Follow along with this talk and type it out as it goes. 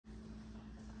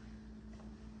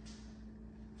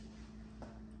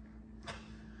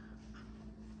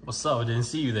What's up? I didn't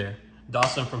see you there.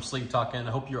 Dawson from Sleep Talkin.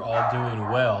 I hope you're all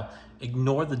doing well.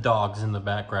 Ignore the dogs in the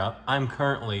background. I'm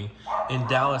currently in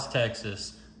Dallas,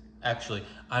 Texas. Actually,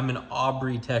 I'm in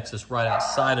Aubrey, Texas, right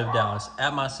outside of Dallas,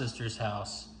 at my sister's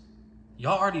house.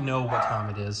 Y'all already know what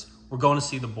time it is. We're going to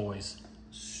see the boys.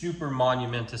 Super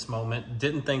monumentous moment.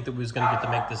 Didn't think that we was going to get to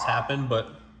make this happen,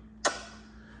 but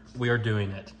we are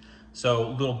doing it.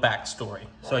 So, little backstory.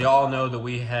 So, y'all know that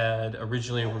we had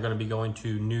originally we're going to be going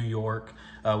to New York.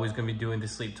 We was going to be doing the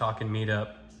Sleep Talkin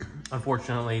meetup.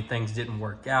 Unfortunately, things didn't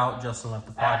work out. Justin left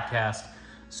the podcast,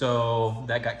 so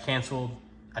that got canceled.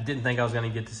 I didn't think I was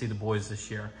going to get to see the boys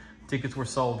this year. Tickets were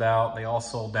sold out. They all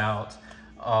sold out.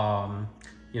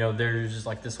 You know, there's just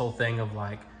like this whole thing of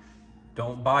like,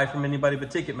 don't buy from anybody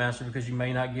but Ticketmaster because you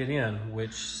may not get in,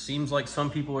 which seems like some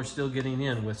people are still getting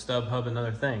in with StubHub and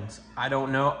other things. I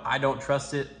don't know. I don't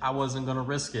trust it. I wasn't going to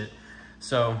risk it.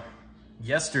 So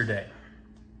yesterday,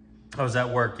 I was at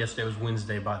work. Yesterday was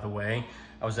Wednesday, by the way.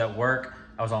 I was at work.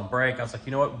 I was on break. I was like,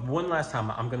 you know what? One last time,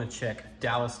 I'm going to check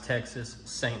Dallas, Texas,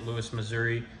 St. Louis,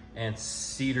 Missouri, and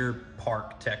Cedar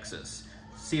Park, Texas.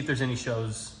 See if there's any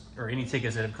shows or any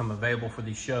tickets that have come available for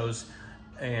these shows.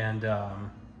 And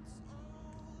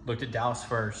looked at Dallas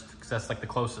first because that's like the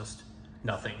closest.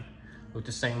 Nothing. Looked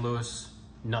at St. Louis.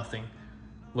 Nothing.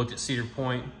 Looked at Cedar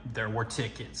Point. There were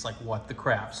tickets. Like, what the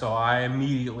crap? So I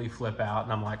immediately flip out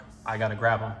and I'm like, I got to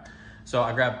grab them. So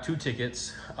I grabbed 2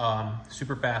 tickets,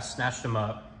 super fast, snatched them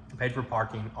up, paid for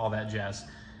parking, all that jazz.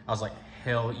 I was like,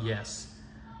 hell yes.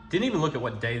 Didn't even look at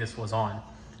what day this was on.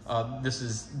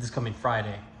 This coming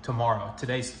Friday, tomorrow.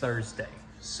 Today's Thursday.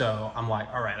 So I'm like,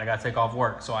 all right, I gotta take off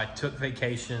work. So I took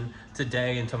vacation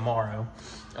today and tomorrow.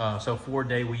 So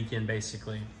 4-day weekend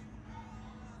basically.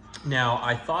 Now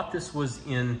I thought this was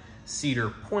in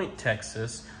Cedar Point,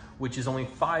 Texas, which is only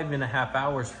 5.5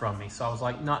 hours from me. So I was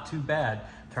like, not too bad.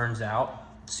 Turns out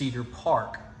Cedar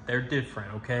Park, they're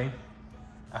different, okay?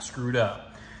 I screwed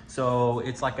up. So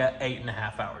it's like an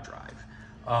 8.5 hour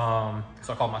drive.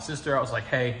 So I called my sister. I was like,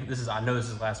 hey, I know this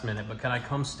is last minute, but can I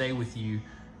come stay with you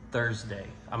Thursday?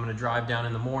 I'm gonna drive down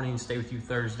in the morning, stay with you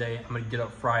Thursday. I'm gonna get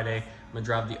up Friday. I'm gonna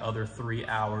drive the other 3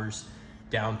 hours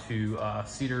down to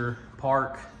Cedar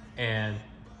Park and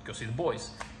go see the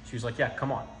boys. She was like, yeah,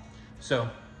 come on. So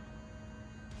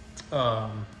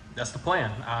that's the plan.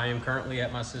 I am currently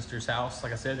at my sister's house,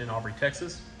 like I said, in Aubrey,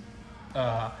 Texas.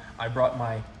 I brought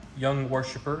my young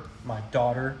worshiper, my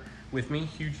daughter, with me,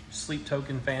 huge Sleep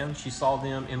Talkin fan. She saw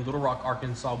them in Little Rock,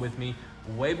 Arkansas with me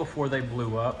way before they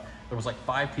blew up. There was like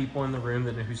 5 people in the room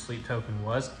that knew who Sleep Talkin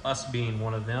was, us being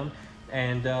one of them.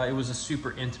 And it was a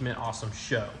super intimate, awesome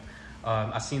show.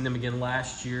 I seen them again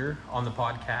last year on the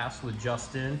podcast with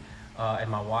Justin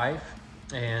and my wife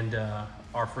and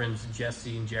our friends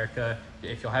Jesse and Jerica.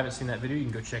 If y'all haven't seen that video, you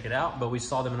can go check it out. But we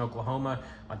saw them in Oklahoma.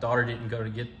 My daughter didn't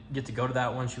get to go to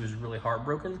that one. She was really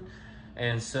heartbroken.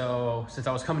 And so since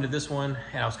I was coming to this one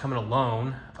and I was coming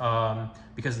alone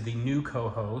because of the new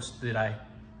co-host that I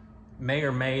may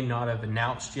or may not have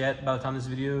announced yet by the time this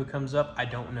video comes up, I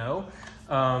don't know,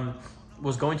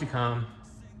 was going to come,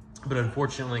 but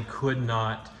unfortunately could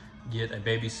not get a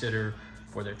babysitter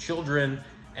for their children.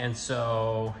 And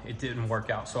so it didn't work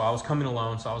out. So I was coming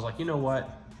alone. So I was like, you know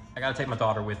what? I got to take my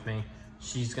daughter with me.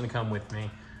 She's going to come with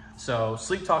me. So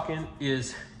Sleep Talkin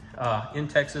is in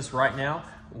Texas right now.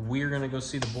 We're going to go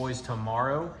see the boys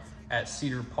tomorrow at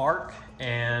Cedar Park.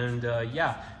 And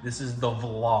yeah, this is the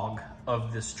vlog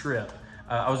of this trip.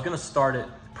 I was going to start it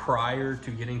prior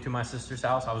to getting to my sister's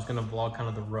house. I was going to vlog kind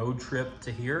of the road trip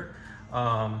to here.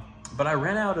 But I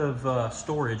ran out of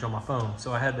storage on my phone.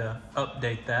 So I had to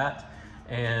update that.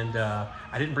 And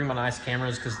I didn't bring my nice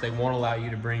cameras because they won't allow you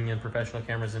to bring in professional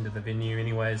cameras into the venue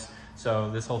anyways.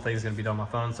 So this whole thing is going to be done on my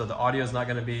phone. So the audio is not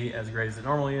going to be as great as it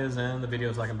normally is, and the video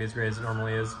is not going to be as great as it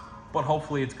normally is. But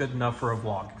hopefully it's good enough for a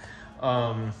vlog.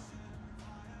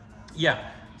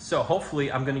 Yeah, so hopefully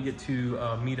I'm going to get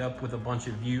to meet up with a bunch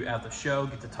of you at the show,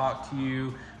 get to talk to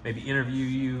you, maybe interview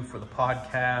you for the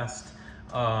podcast.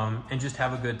 And just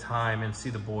have a good time and see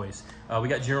the boys. We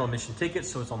got general admission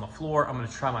tickets, so it's on the floor. I'm going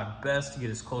to try my best to get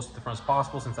as close to the front as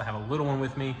possible since I have a little one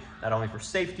with me, not only for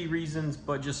safety reasons,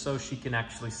 but just so she can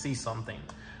actually see something.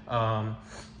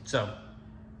 So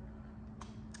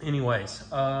anyways,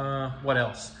 what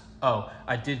else? Oh,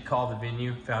 I did call the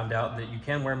venue, found out that you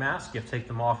can wear masks. You have to take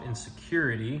them off in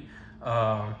security.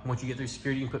 Once you get through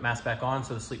security, you can put masks back on.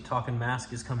 So the Sleep Talkin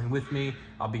mask is coming with me.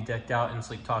 I'll be decked out in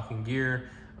Sleep Talkin gear.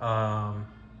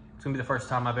 It's gonna be the first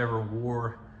time I've ever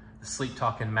wore the Sleep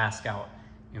Talkin mask out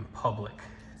in public.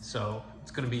 So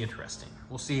it's gonna be interesting.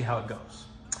 We'll see how it goes.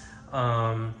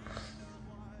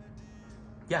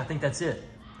 Yeah, I think that's it.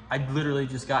 I literally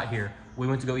just got here. We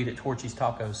went to go eat at Torchy's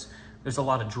Tacos. There's a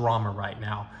lot of drama right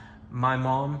now. My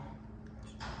mom,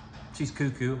 she's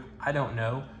cuckoo. I don't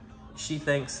know. She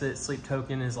thinks that Sleep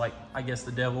Token is like, I guess,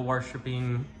 the devil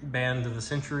worshiping band of the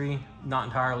century. Not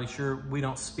entirely sure. We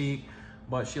don't speak,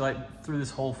 but she like threw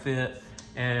this whole fit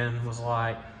and was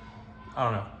like, I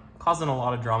don't know, causing a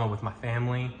lot of drama with my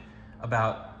family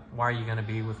about why are you going to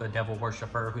be with a devil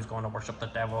worshiper who's going to worship the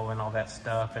devil and all that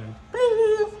stuff. And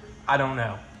I don't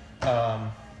know.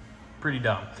 Pretty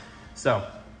dumb. So,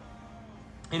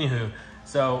 anywho,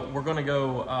 so we're going to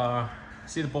go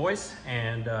see the boys,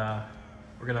 and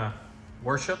we're going to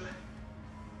worship,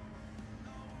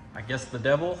 I guess, the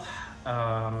devil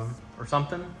or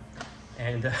something.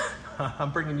 And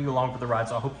I'm bringing you along for the ride,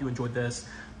 so I hope you enjoyed this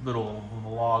little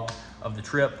vlog of the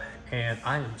trip. And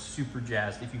I am super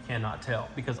jazzed, if you cannot tell,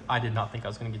 because I did not think I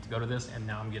was going to get to go to this, and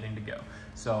now I'm getting to go.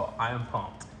 So I am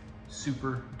pumped.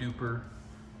 Super duper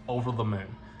over the moon.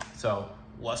 So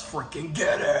let's freaking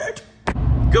get it.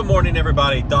 Good morning,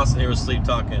 everybody. Dawson here with Sleep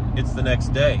Talkin'. It's the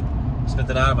next day. Spent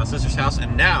the night at my sister's house,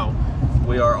 and now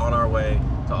we are on our way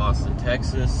to Austin,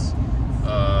 Texas.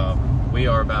 We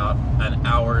are about an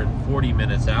hour and 40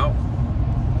 minutes out.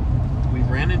 We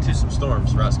ran into some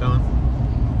storms, right, Scott?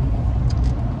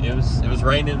 It was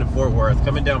raining in Fort Worth,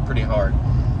 coming down pretty hard.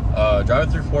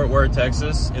 Driving through Fort Worth,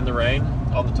 Texas in the rain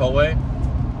on the tollway,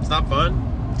 it's not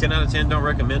fun. 10 out of 10, don't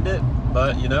recommend it,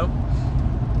 but you know,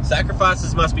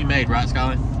 sacrifices must be made, right,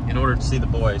 Skyline? In order to see the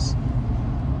boys.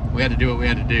 We had to do what we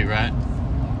had to do, right?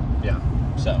 Yeah,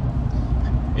 so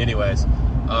anyways,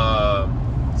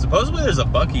 supposedly there's a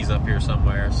Buc-ee's up here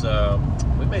somewhere, so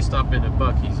we may stop in at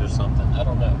Buc-ee's or something, I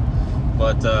don't know.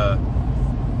 But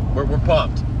we're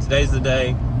pumped. Today's the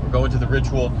day. We're going to the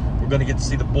ritual. We're going to get to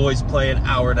see the boys play an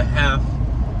hour and a half.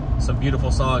 Some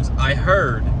beautiful songs. I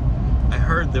heard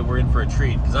that we're in for a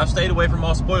treat, because I've stayed away from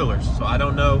all spoilers, so I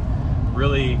don't know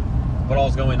really what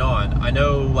all's going on. I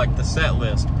know like the set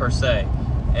list per se,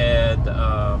 and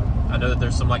I know that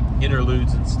there's some like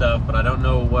interludes and stuff, but I don't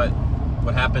know what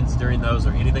happens during those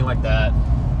or anything like that.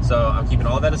 So I'm keeping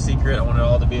all that a secret. I want it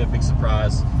all to be a big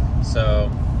surprise. So,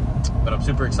 but I'm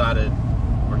super excited.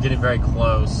 We're getting very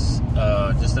close,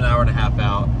 just an hour and a half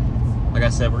out. Like I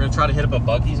said, we're gonna try to hit up a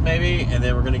Buc-ee's maybe, and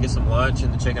then we're gonna get some lunch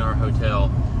and then check in our hotel,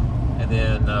 and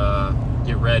then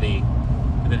get ready,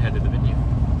 and then head to the venue.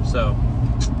 So,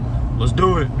 let's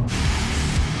do it.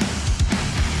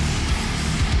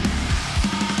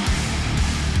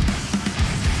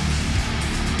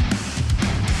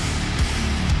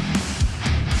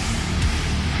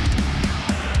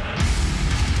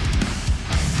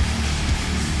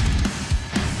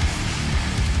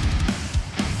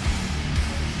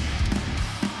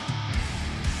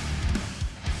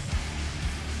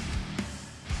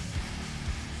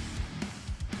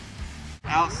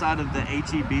 Outside of the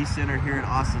HEB Center here in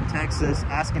Austin, Texas,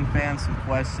 asking fans some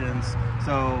questions.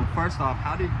 So first off,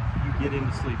 how did you get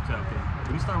into Sleep Token?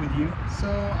 Can we start with you? So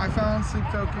I found Sleep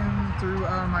Token through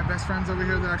my best friends over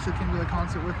here that actually came to the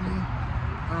concert with me.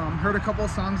 Heard a couple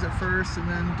of songs at first, and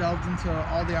then delved into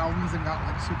all the albums and got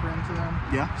like super into them.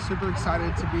 Yeah. Super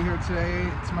excited to be here today.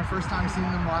 It's my first time seeing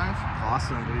them live.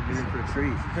 Awesome. We've been in for a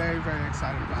treat. Very, very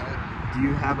excited about it. Do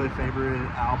you have a favorite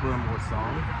album or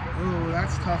song? Oh,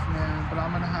 that's tough, man. But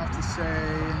I'm gonna have to say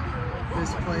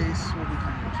This Place Will Be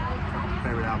Coming.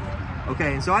 Favorite album.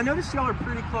 Okay, so I noticed y'all are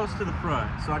pretty close to the front,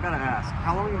 so I gotta ask,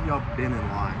 how long have y'all been in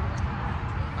line?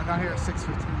 I got here at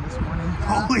 6:15 this morning.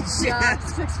 Holy shit! Yeah,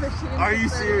 6:15. Are you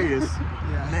serious?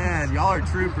 Yeah. Man, y'all are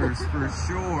troopers for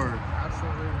sure.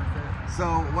 Absolutely worth it. So,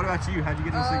 what about you? How'd you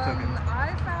get into Sleep Token?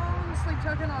 I found Sleep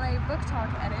Token on a book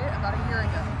talk edit about a year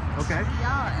ago. Okay.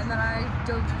 Yeah, and then I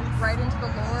dove right into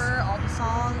the lore, all the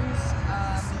songs.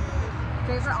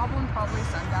 Favorite album, probably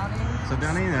Sundowning.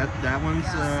 Sundowning, that one's,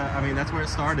 yeah. I mean, that's where it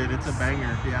started. It's a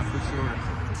banger, yeah, for sure.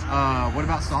 What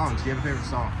about songs? Do you have a favorite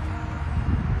song?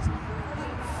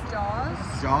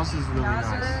 Jaws. Jaws is really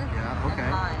Nazareth, nice. Yeah, okay.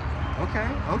 And Mine.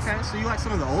 Okay. So you like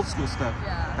some of the old school stuff.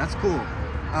 Yeah. That's cool.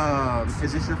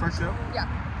 Is this your first show? Yeah.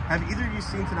 Have either of you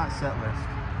seen tonight's set list?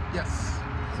 Yes.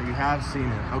 So you have seen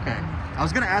it. Okay. I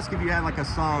was going to ask if you had like a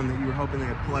song that you were hoping they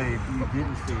would play if you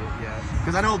didn't see it yet.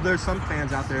 Because I know there's some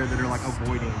fans out there that are like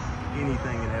avoiding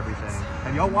anything and everything.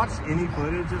 Have y'all watched any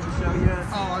footage of the show yet?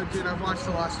 Oh, dude, I've watched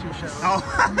the last 2 shows. Oh.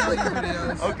 A million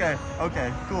videos.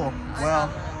 Okay, cool. Well,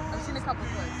 I've seen a couple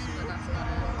clips, but that's about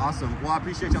it. awesome. Well, I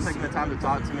appreciate y'all taking the time to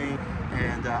talk to me,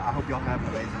 and I hope y'all have an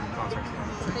amazing concert.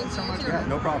 Thank you so much.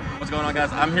 No problem. What's going on,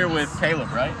 guys? I'm here with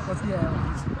Caleb, right? Let's go.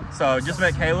 So just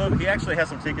met Caleb. He actually has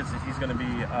some tickets that he's going to be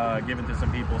giving to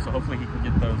some people, so hopefully he can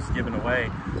get those given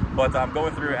away. But I'm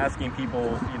going through asking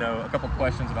people, you know, a couple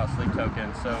questions about Sleep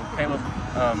Token. So Caleb,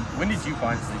 when did you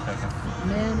find Sleep Token?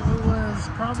 Man, it was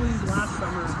probably last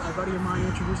summer. A buddy of mine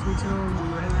introduced me to him. We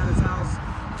were hanging at his house,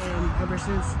 and ever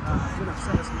since, I've been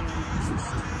obsessed, man. Just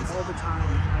all the time.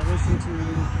 I listen to,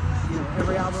 you know,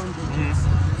 every album. Just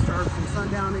start from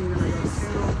sundowning, then I go to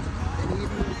two, and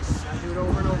evening. I do it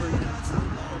over and over again.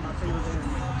 They're my favorite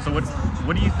band. So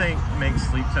what do you think makes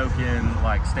Sleep Token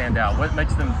like stand out? What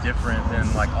makes them different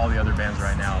than like all the other bands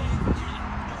right now?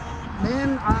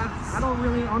 Man, I don't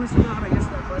really honestly know how to answer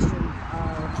that question.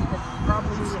 It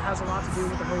probably has a lot to do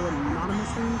with the whole anonymous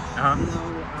thing. You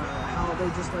know, how they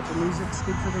just let the music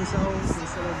speak for themselves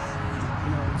instead of,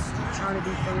 you know, trying to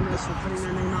be famous or putting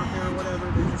their name out there or whatever.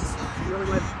 They're just really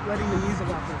letting the music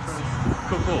out there first.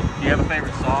 Cool. Do you have a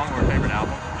favorite song or a favorite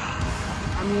album?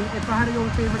 I mean, if I had to go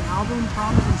with favorite album,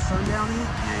 probably Sundowning.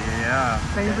 Yeah.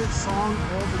 Favorite song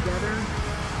altogether,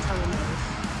 Tell Morris.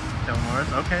 Tell Morris.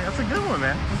 Okay, that's a good one,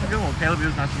 man. That's a good one. Caleb,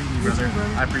 it was nice meeting you, brother. too,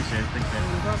 brother. I appreciate it. Thanks, man.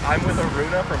 I'm with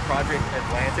Aruna from Project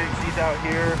Atlantic. She's out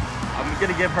here. I'm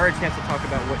gonna give her a chance to talk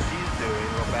about what she's doing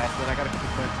real fast, then I got a couple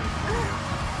questions for you.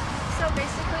 So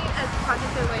basically, at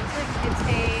Project Atlantic, it's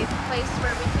a place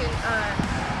where we can,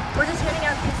 we're just handing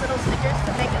out these little stickers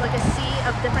to make it like a sea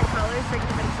of different colors for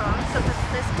different songs. So for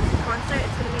this concert,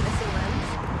 it's going to be Missing Limbs.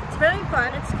 It's very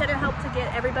fun. It's going to help to get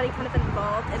everybody kind of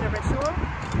involved in a ritual.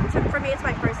 So for me, it's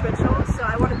my first ritual, so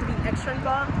I wanted to be extra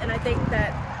involved, and I think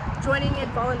that joining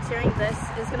and volunteering this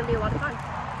is going to be a lot of fun.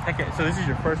 Okay, so this is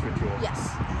your first ritual? Yes.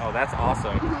 Oh, that's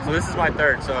awesome. So this is my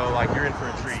third, so like you're in for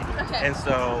a treat. Okay. And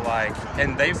so like,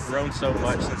 and they've grown so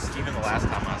much since even the last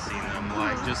time I've seen them,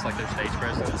 like just like their stage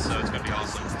presence, so it's gonna be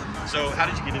awesome. So how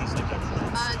did you get into Sleep Token?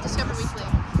 Discover Weekly.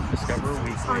 Discover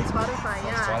Weekly. On Spotify,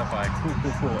 yeah. On Spotify,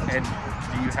 cool. And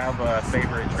do you have a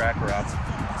favorite track or album?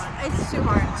 It's too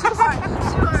hard. Too hard.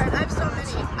 I have so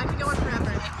many. I could go on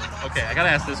forever. Okay, I gotta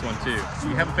ask this one too.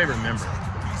 Do you have a favorite member?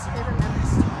 Favorite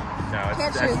members? No,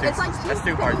 Can't choose. It's like that's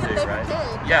too hard picking too, a favorite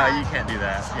right? kid. Yeah, you can't do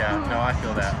that. Yeah, no, I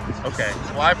feel that. Okay,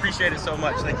 well, I appreciate it so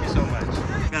much. Thank you so much.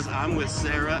 Guys, I'm with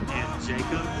Sarah and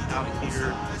Jacob out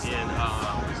here in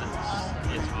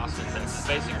it's Austin, Texas,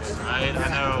 basically, right?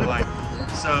 I know, like,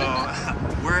 so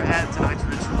we're at tonight's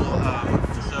ritual.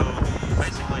 So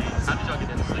basically, how did y'all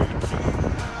get into Sleep?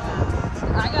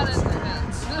 I got it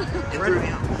through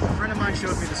him. A friend of mine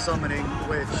showed me the summoning,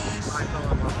 which I fell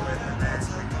in love with, and then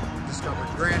we discovered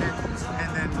Granite,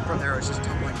 and then from there it was just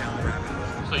tumbling down the rabbit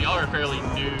hole. So y'all are fairly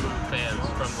new fans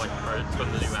from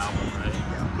the new album, right?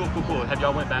 Yeah. Cool. Have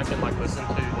y'all went back and like listened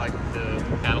to like the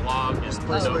catalog? And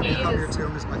Place Where We Come Here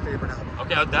To is my favorite album.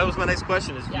 Okay, that was my next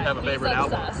question. Is do you have a favorite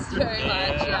album? Very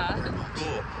much, yeah.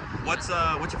 Cool. What's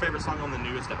your favorite song on the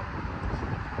newest album?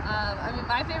 I mean,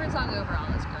 my favorite song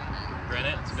overall is Granite.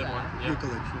 Granite, it's a good one. Yeah.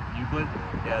 Euclid.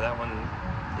 Yeah, that one.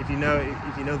 If you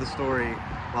know the story,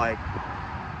 like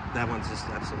that one's just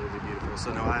absolutely beautiful.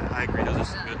 So no, I agree. Those are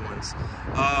some good ones.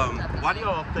 Why do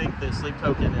y'all think that Sleep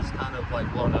Token is kind of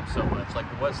like blown up so much? Like,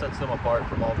 what sets them apart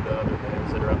from all the other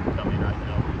bands that are up and coming right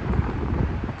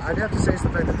now? I'd have to say it's the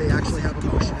fact that they actually have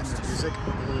emotion in their music.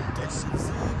 It's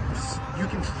you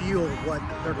can feel what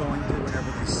they're going through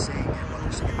whenever they sing and what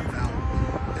they're singing about.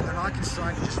 And they're not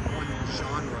constrained to just one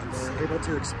genre. They're able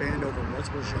to expand over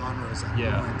multiple genres at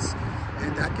once.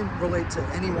 And that can relate to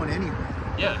anyone anywhere.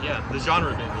 Yeah. The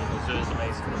genre of it is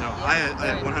amazing. No, I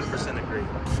 100% agree.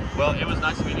 Well, it was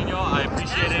nice meeting y'all. I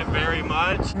appreciate it very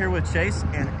much. Here with Chase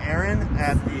and Aaron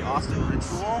at the Austin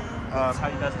Ritual. How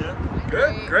you guys doing?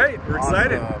 Good, great. We're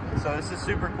excited. So this is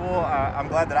super cool. I'm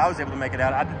glad that I was able to make it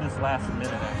out. I did this last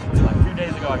minute actually. Like 2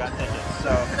 days ago I got tickets.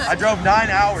 So I drove 9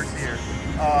 hours here.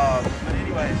 But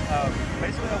anyways,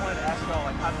 basically I wanted to ask y'all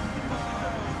like how did you do this?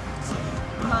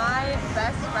 My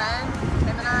best friend,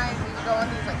 him and I, we would go on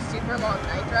these like super long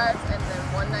night drives, and then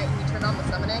one night he turned on the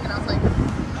summoning, and I was like,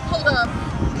 hold up,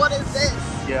 what is this?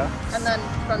 Yeah. And then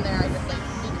from there I just like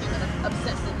became an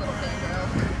obsessive little fangirl.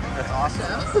 That's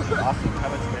awesome. So. Awesome. How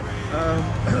about you, man?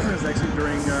 It was actually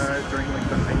during like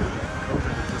the height of COVID,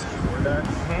 or just before that.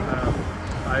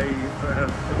 I had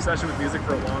an obsession with music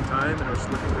for a long time, and I was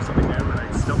just looking for something new, and I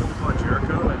stumbled upon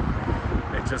Jericho, and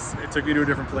it took me to a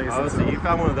different place. Oh, so you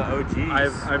found one of the OGs.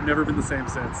 I've never been the same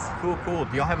since. Cool.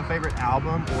 Do y'all have a favorite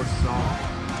album or song?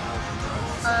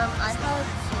 I have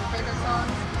two favorite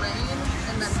songs, Rain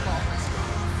and then Fall for Me.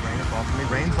 Rain and Fall for Me.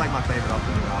 Rain's like my favorite off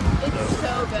the new album. It's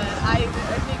so good. I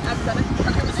think I've done it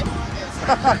for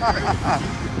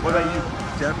What about you?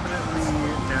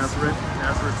 Definitely Nazareth.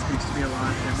 Nazareth speaks to me a lot,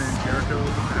 and then Jericho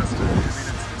has to. I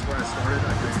mean, it's where I started.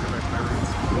 I couldn't go back to my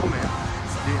roots. Cool, man.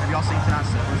 Have y'all seen Cannot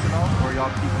Settlers at all? Or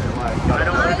y'all keeping it like? I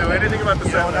don't want to know anything about the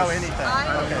set list. You don't know anything.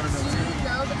 I Okay. do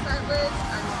know the set list.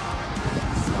 I'm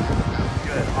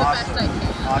Good. the Awesome. best I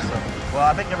can. Awesome. Well,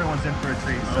 I think everyone's in for a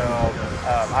treat. So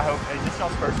I hope. Is this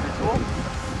y'all's first ritual?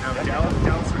 No,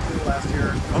 Dallas ritual last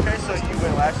year. Okay, so you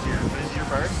went last year. This is your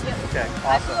first? Yep. Okay,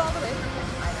 I flew awesome. all the way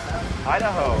from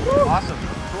Idaho. Awesome.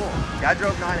 Cool. Yeah, I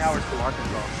drove 9 hours from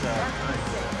Arkansas. So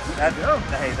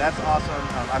hey, that's awesome.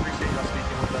 I appreciate y'all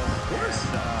speaking with us. Of course.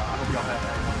 I hope y'all have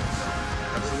that.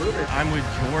 Absolutely. I'm with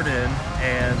Jordan,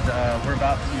 and we're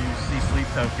about to see Sleep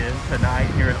Token tonight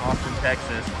here in Austin,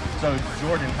 Texas. So,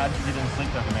 Jordan, how'd you get into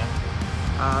Sleep Token, man?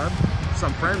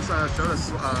 Some friends showed us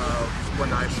one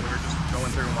night when we were just going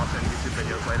through and watching YouTube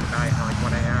videos late at night at like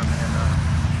 1 a.m. and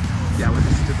yeah, we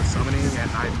just did the summoning, and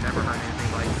I've never heard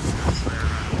anything like this.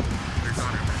 Their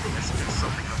genre, it's just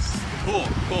something else. Cool,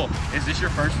 cool. Is this your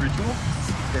first ritual?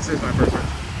 This is my first ritual.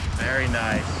 Very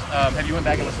nice. Have you went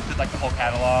back and listened to like the whole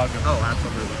catalog? Oh,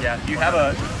 absolutely. Yeah. Do you have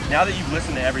now that you've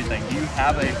listened to everything, do you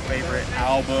have a favorite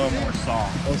album or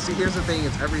song? Well, see, here's the thing: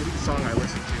 it's every song I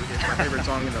listen to is my favorite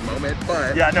song in the moment.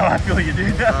 But yeah, no, I feel you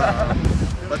do.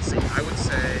 Let's see. I would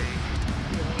say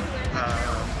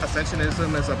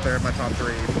Ascensionism is up there at my top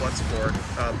 3. Bloodsport,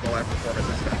 the live performance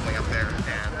is definitely up there,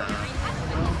 and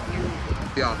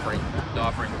The Offering. The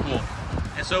Offering, cool.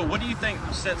 And so, what do you think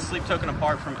sets Sleep Token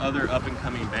apart from other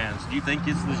up-and-coming bands? Do you think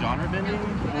it's the genre bending,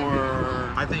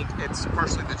 or? I think it's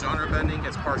partially the genre bending,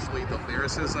 it's partially the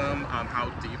lyricism, how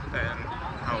deep and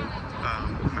how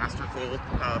masterful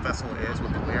Vessel is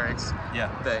with the lyrics. Yeah.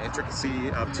 The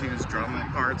intricacy of Tu's drum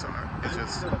parts is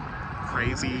just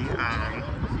crazy.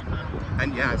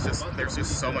 And yeah, there's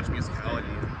just so much musicality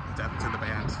and depth to the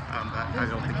band that I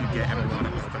don't think you get in a lot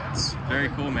of other bands. Very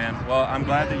cool, man. Well, I'm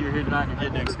glad that you're here tonight and you're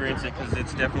getting to experience it, because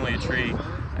it's definitely a treat.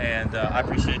 And I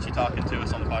appreciate you talking to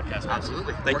us on the podcast, man.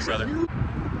 Absolutely. Thank you, brother.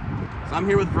 So I'm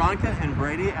here with Veronica and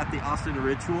Brady at the Austin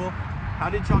Ritual. How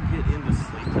did y'all get into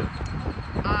Sleep Token?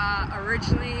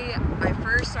 Originally, I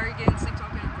first started getting Sleep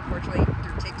Token, unfortunately,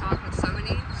 through TikTok with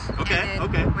summoning. Okay, and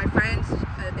okay. My friends,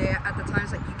 they at the time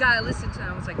was like, you gotta listen to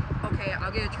them. I was like, okay,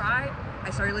 I'll give it a try. I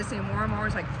started listening more and more.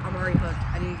 It's like, I'm already hooked.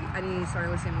 I need to start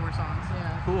listening to more songs.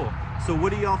 Yeah. Cool. So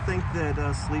what do y'all think that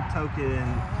Sleep Token,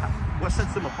 what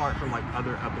sets them apart from like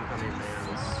other up-and-coming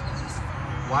bands?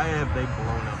 Why have they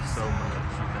blown up so much,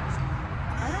 you think?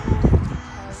 I don't know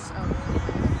because of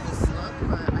the look,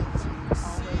 but I think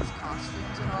always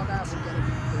costumes and all that will get a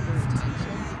bigger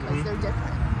attention because they're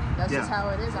different. That's just how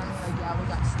it is. I mean, like, yeah, we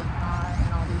got Slipknot and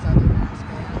all these other mass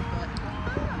bands, but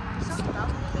there's something about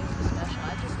them that makes them special.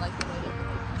 I just like the way they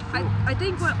look. I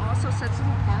think what also sets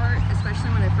them apart, especially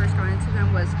when I first got into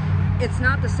them, was it's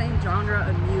not the same genre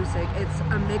of music. It's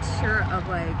a mixture of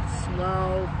like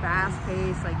slow,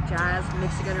 fast-paced, like jazz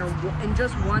mixed together in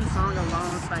just one song alone.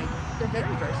 It's like they're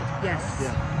very versatile. Yes.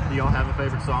 Yeah. Do y'all have a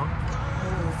favorite song?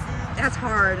 That's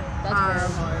hard. That's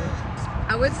very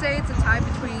hard. I would say it's a tie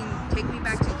between Take Me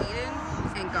Back to Eden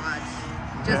and Gods.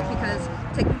 Just because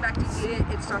Take Me Back to Eden,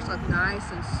 it starts off nice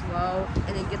and slow,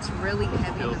 and it gets really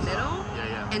heavy in the middle.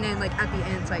 And then like at the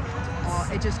end, it's like,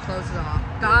 it just closes off.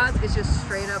 Gods is just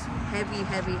straight up heavy,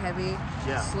 heavy, heavy,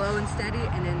 slow and steady,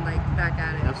 and then like back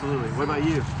at it. Absolutely. What about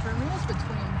you? For me, it's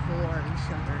between 4 and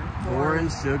Sugar. 4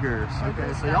 and Sugars.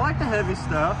 Okay, so y'all like the heavy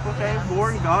stuff. Okay,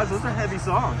 4 and Gods, those are heavy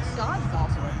songs. Gods is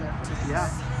also up there for me. Yeah,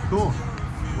 cool.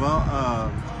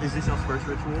 Well, is this y'all's first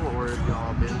ritual, or have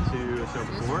y'all been to a show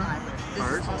before?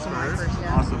 First.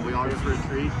 Awesome. We all get for a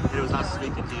treat. And it was nice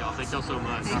speaking to y'all. Thank y'all so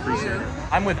much. I appreciate it.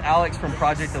 I'm with Alex from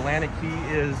Project Atlantic. He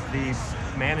is the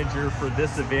manager for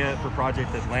this event for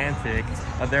Project Atlantic.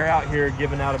 They're out here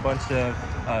giving out a bunch of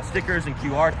stickers and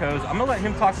QR codes. I'm gonna let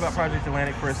him talk about Project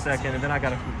Atlantic for a second, and then I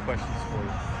got a few questions for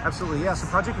you. Absolutely, yeah. So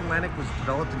Project Atlantic was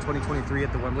developed in 2023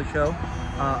 at the Wembley show.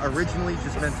 Originally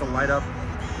just meant to light up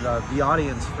the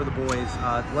audience for the boys,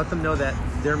 let them know that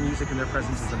their music and their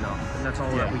presence is enough, and that's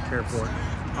all that we care for.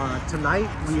 Tonight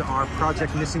we are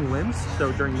Project Missing Limbs,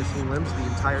 so during Missing Limbs the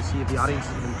entire sea of the audience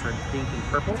is going to turn pink and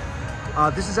purple.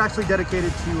 This is actually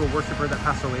dedicated to a worshiper that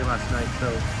passed away last night, so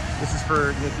this is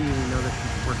for Nikki, and we know that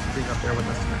she's worshiping up there with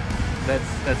us tonight.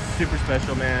 That's super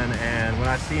special, man. And when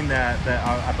I seen that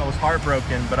I was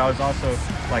heartbroken, but I was also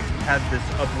like had this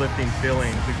uplifting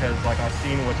feeling because like I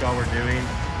seen what y'all were doing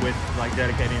with like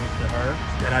dedicating it to her,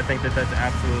 and I think that that's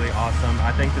absolutely awesome.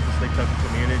 I think that the Sleep Token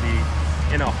community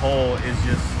in a whole is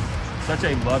just such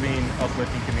a loving,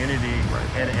 uplifting community,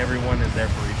 and everyone is there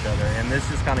for each other. And this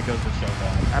just kind of goes to show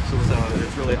that. Absolutely. So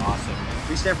it's really awesome.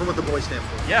 We stand for what the boys stand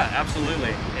for. Yeah,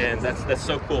 absolutely. And that's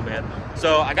so cool, man.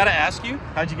 So I gotta ask you,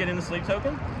 how'd you get into Sleep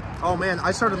Token? Oh man,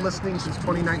 I started listening since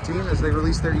 2019 as they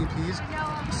released their EPs.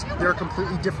 they're a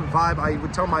completely different vibe. I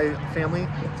would tell my family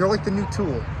they're like the new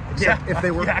Tool, except if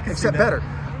they were except better.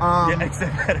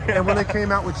 Except better. And when they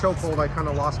came out with Chokehold, I kind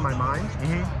of lost my mind.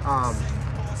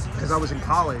 Because I was in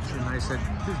college and I said,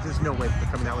 there's no way they're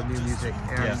coming out with new music,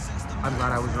 and I'm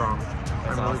glad I was wrong.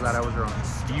 I'm really glad I was wrong.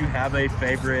 Do you have a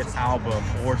favorite album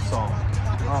or song?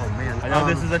 Oh man, I know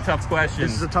this is a tough question.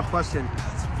 This is a tough question.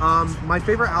 My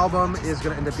favorite album is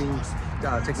going to end up being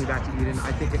Take Me Back to Eden.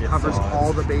 I think it covers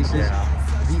all the bases.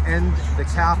 The end, the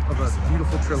cap of a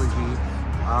beautiful trilogy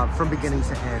from beginning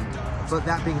to end. But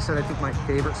that being said, I think my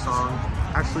favorite song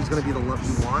actually is going to be The Love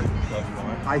You Want.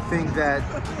 I think that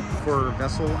for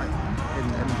Vessel,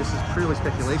 and this is purely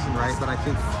speculation, right? But I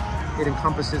think it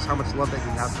encompasses how much love that he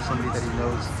has for somebody that he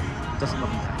knows doesn't love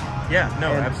him back. Yeah, no,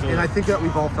 absolutely. And I think that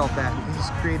we've all felt that. He's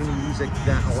creating music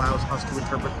that allows us to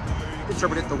interpret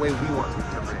it the way we want to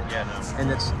interpret it. Yeah, no.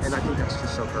 And I think that's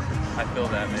just so perfect. I feel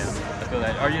that, man. I feel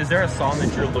that. Is there a song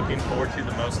that you're looking forward to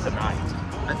the most tonight?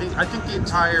 I think the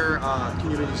entire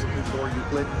community is looking for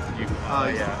Euclid.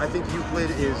 I think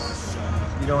Euclid is,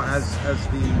 you know, as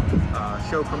the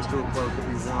show comes to a close, what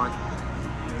we want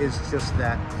is just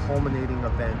that culminating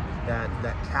event,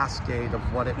 that cascade of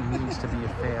what it means to be a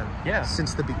fan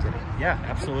since the beginning. Yeah,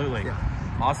 absolutely. Yeah.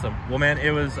 Awesome. Well, man, it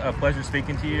was a pleasure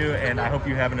speaking to you, and I hope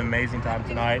you have an amazing time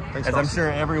tonight, as I'm sure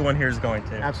everyone here is going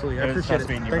to. Absolutely. I appreciate it.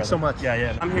 Thanks so much.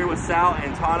 Yeah. I'm here with Sal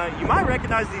and Tana. You might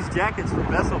recognize these jackets from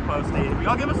Vessel posting. Will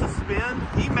y'all give us a spin?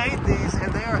 He made these,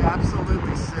 and they are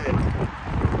absolutely sick.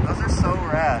 Those are so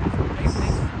rad.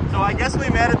 So I guess we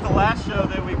met at the last show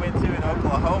that we went to in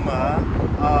Oklahoma,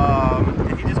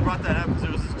 and he just brought that up because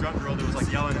there was this drunk girl that was like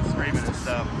yelling and screaming and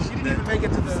stuff. She didn't even make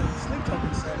it to the Sleep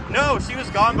Token set. No, she was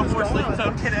gone before Sleep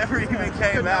Token ever even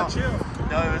came out.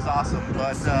 No, it was awesome.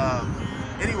 But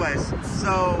anyways,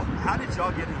 so how did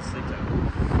y'all get into Sleep Token?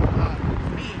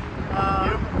 Me?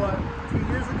 What,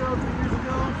 2 years ago, 3 years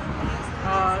ago?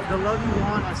 The Love You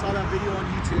Want, I saw that video on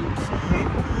YouTube.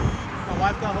 My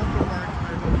wife got home from work, and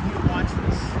I was like, you need to watch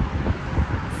this.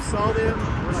 We saw them,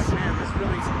 we're like, man, this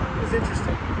really is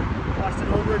interesting. Watched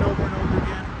it over and over and over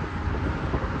again.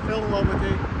 Fell in love with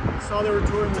it. Saw they were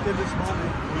touring within this moment.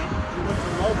 We went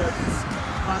to Lubbock,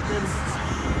 caught them,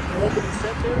 the opening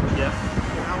set there. Yeah.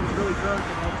 And I was really drunk,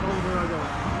 and I told her, I go,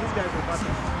 these guys are about to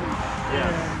sleep.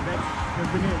 Yeah. And that's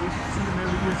been it. We've seen them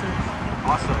every year since.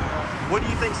 Awesome. What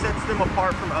do you think sets them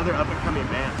apart from other up-and-coming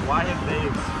bands? Why have they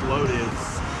exploded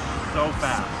so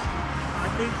fast? I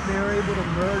think they're able to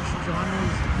merge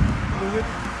genres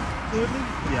fluidly,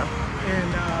 and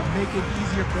make it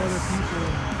easier for other people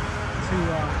to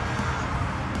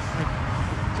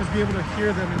just be able to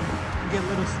hear them and get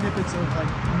little snippets of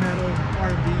like metal,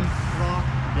 R&B, rock,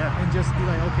 and just be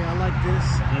like, okay, I like this.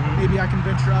 Maybe I can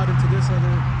venture out into this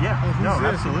other.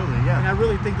 Absolutely, And I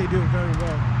really think they do it very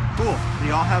well. Cool. Do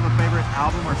y'all have a favorite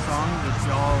album or song that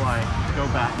y'all like go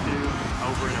back to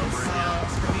over and over again?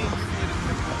 For me,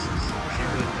 Hypnosis.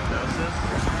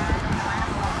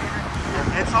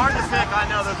 It's hard to pick. I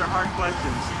know those are hard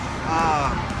questions.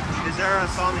 Is there a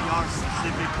song that y'all are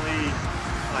specifically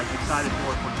like excited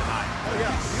for tonight? Oh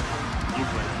yeah,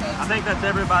 Euclid. I think that's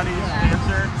everybody's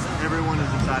answer. Everyone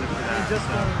is excited for that. And just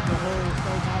the whole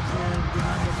starting off there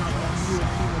behind the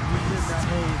that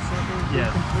whole circle.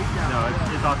 Yes. No,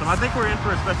 it's awesome. I think we're in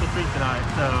for a special treat tonight,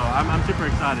 so I'm super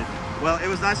excited. Well, it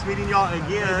was nice meeting y'all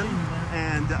again,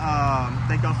 and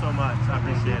thank y'all so much. I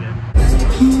appreciate it.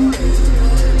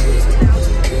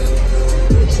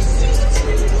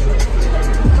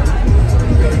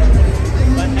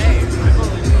 But hey, I've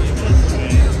only seen this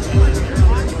way.